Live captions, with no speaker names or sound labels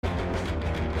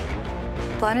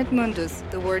Planet Mundus,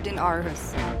 the word in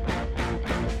Aarhus.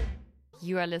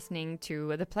 You are listening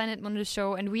to the Planet Mundus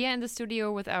show, and we are in the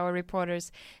studio with our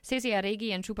reporters Ceci Aregi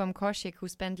and Shubham Kaushik, who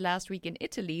spent last week in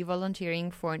Italy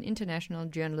volunteering for an international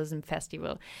journalism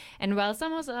festival. And while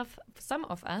some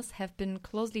of us have been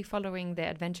closely following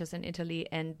their adventures in Italy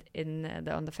and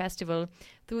on the festival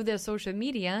through their social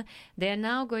media, they are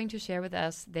now going to share with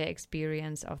us their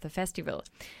experience of the festival.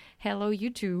 Hello, you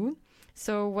two.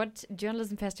 So what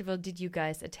journalism festival did you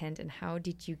guys attend, and how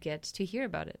did you get to hear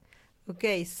about it?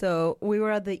 Okay, so we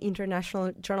were at the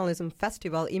International Journalism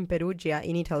Festival in Perugia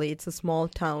in Italy. It's a small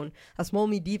town, a small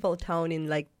medieval town in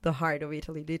like the heart of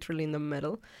Italy, literally in the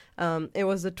middle. It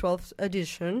was the 12th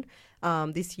edition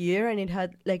this year, and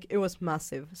it was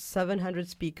massive. 700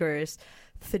 speakers,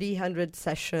 300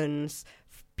 sessions,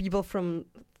 people from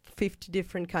 50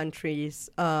 different countries,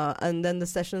 and then the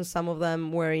sessions, some of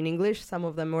them were in English, some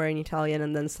of them were in Italian,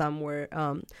 and then some were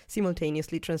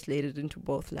simultaneously translated into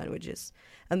both languages.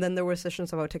 And then there were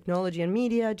sessions about technology and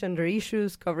media, gender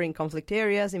issues, covering conflict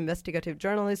areas, investigative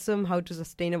journalism, how to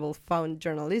sustainable found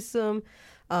journalism,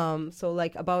 so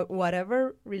like about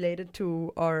whatever related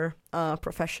to our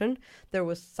profession, there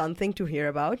was something to hear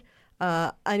about,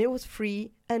 and it was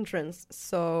free entrance,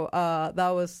 so that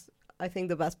was, I think,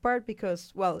 the best part,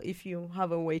 because, well, if you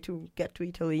have a way to get to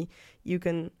Italy, you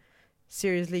can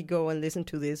seriously go and listen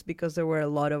to this, because there were a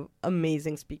lot of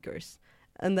amazing speakers.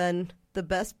 And then the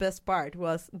best part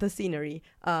was the scenery.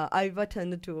 I've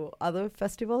attended to other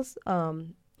festivals,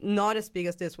 not as big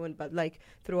as this one, but like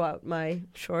throughout my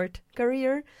short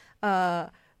career.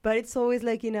 But it's always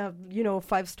like in a,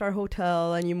 5-star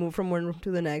hotel, and you move from one room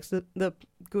to the next. The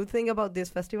good thing about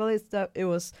this festival is that it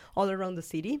was all around the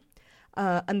city.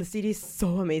 And the city is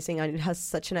so amazing, and it has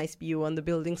such a nice view, and the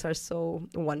buildings are so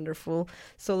wonderful.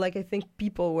 So, like, I think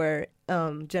people were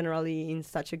generally in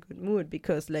such a good mood,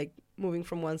 because, like, moving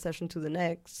from one session to the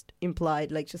next implied,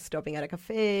 like, just stopping at a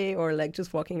cafe or, like,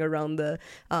 just walking around the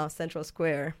central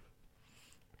square.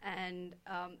 And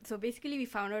so basically we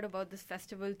found out about this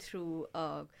festival through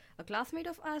a classmate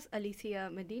of us, Alicia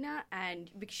Medina,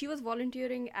 and she was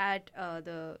volunteering at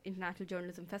the International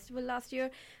Journalism Festival last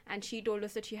year, and she told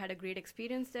us that she had a great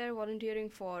experience there volunteering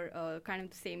for kind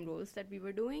of the same roles that we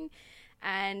were doing.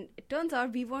 And it turns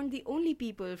out we weren't the only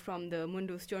people from the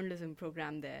Mundus journalism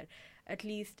program there. At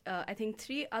least, I think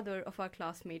 3 other of our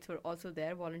classmates were also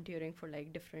there volunteering for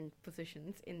like different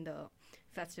positions in the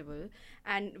festival.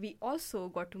 And we also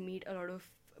got to meet a lot of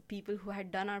people who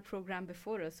had done our program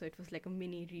before us, so it was like a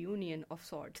mini reunion of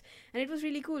sorts. And it was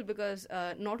really cool, because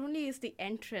not only is the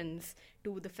entrance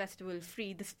to the festival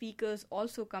free, the speakers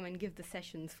also come and give the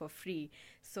sessions for free.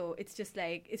 So it's just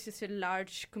a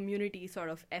large community sort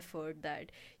of effort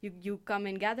that you come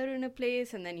and gather in a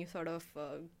place, and then you sort of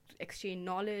exchange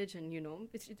knowledge, and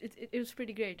it was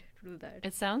pretty great to do that.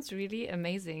 It sounds really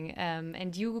amazing.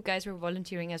 And you guys were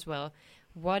volunteering as well.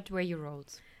 What were your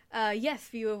roles? Yes,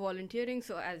 we were volunteering.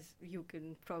 So as you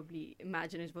can probably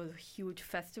imagine, it was a huge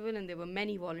festival, and there were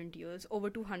many volunteers, over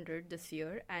 200 this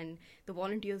year. And the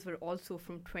volunteers were also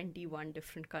from 21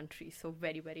 different countries, so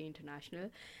very, very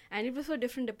international. And it was for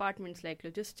different departments like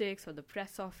logistics or the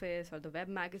press office or the web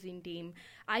magazine team.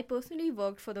 I personally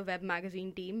worked for the web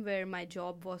magazine team, where my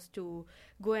job was to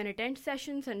go and attend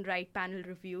sessions and write panel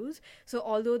reviews. So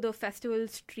although the festival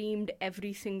streamed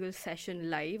every single session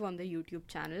live on the YouTube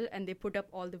channel, and they put up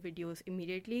all the videos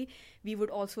immediately, we would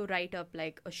also write up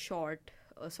like a short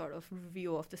sort of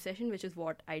review of the session, which is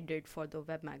what I did for the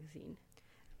web magazine.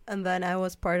 And then I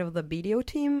was part of the video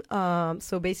team.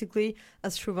 So basically,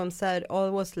 as Shubham said,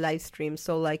 all was live streamed.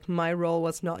 So like my role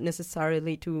was not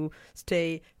necessarily to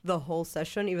stay the whole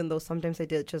session, even though sometimes I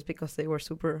did just because they were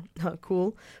super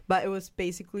cool. But it was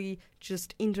basically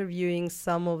just interviewing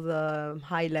some of the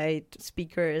highlight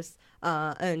speakers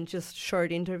and just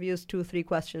short interviews, 2-3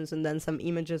 questions, and then some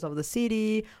images of the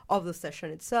city, of the session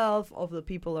itself, of the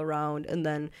people around, and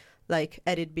then like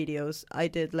edit videos. I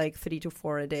did like 3 to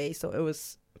 4 a day. So it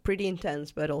was pretty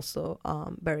intense, but also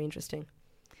very interesting.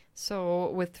 So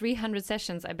with 300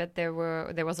 sessions, I bet there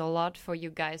was a lot for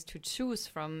you guys to choose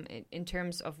from in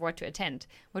terms of what to attend.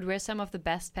 What were some of the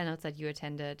best panels that you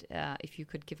attended, if you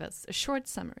could give us a short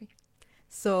summary?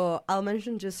 So I'll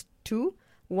mention just 2.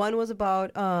 One was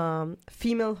about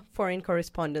female foreign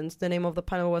correspondents. The name of the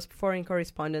panel was Foreign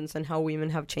Correspondents and How Women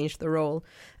Have Changed the Role.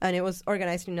 And it was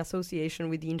organized in association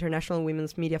with the International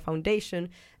Women's Media Foundation.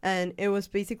 And it was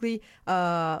basically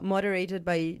moderated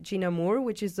by Gina Moore,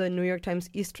 which is the New York Times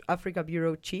East Africa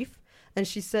Bureau chief. And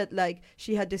she said, like,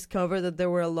 she had discovered that there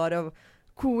were a lot of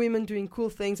cool women doing cool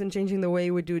things and changing the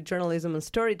way we do journalism and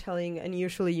storytelling, and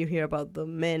usually you hear about the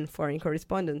men foreign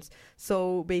correspondents.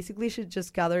 So basically she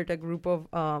just gathered a group of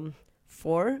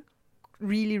 4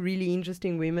 really, really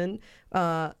interesting women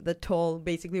that told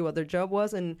basically what their job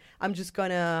was, and I'm just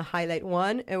gonna highlight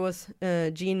one. It was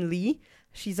Jean Lee.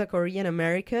 She's a Korean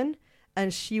American,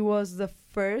 and she was the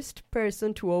first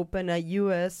person to open a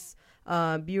U.S.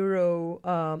 bureau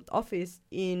office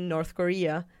in North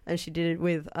Korea, and she did it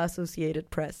with Associated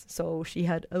Press. So she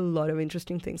had a lot of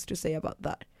interesting things to say about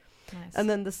that. Nice. And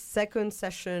then the second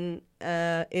session,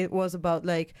 it was about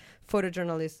like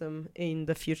photojournalism in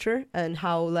the future and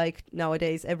how like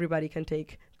nowadays everybody can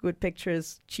take good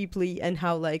pictures cheaply, and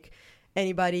how like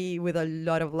anybody with a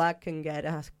lot of luck can get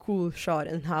a cool shot,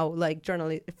 and how like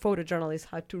photojournalists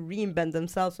have to reinvent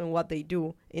themselves and what they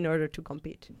do in order to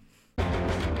compete.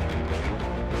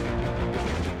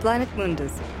 Planet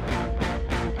Mundus.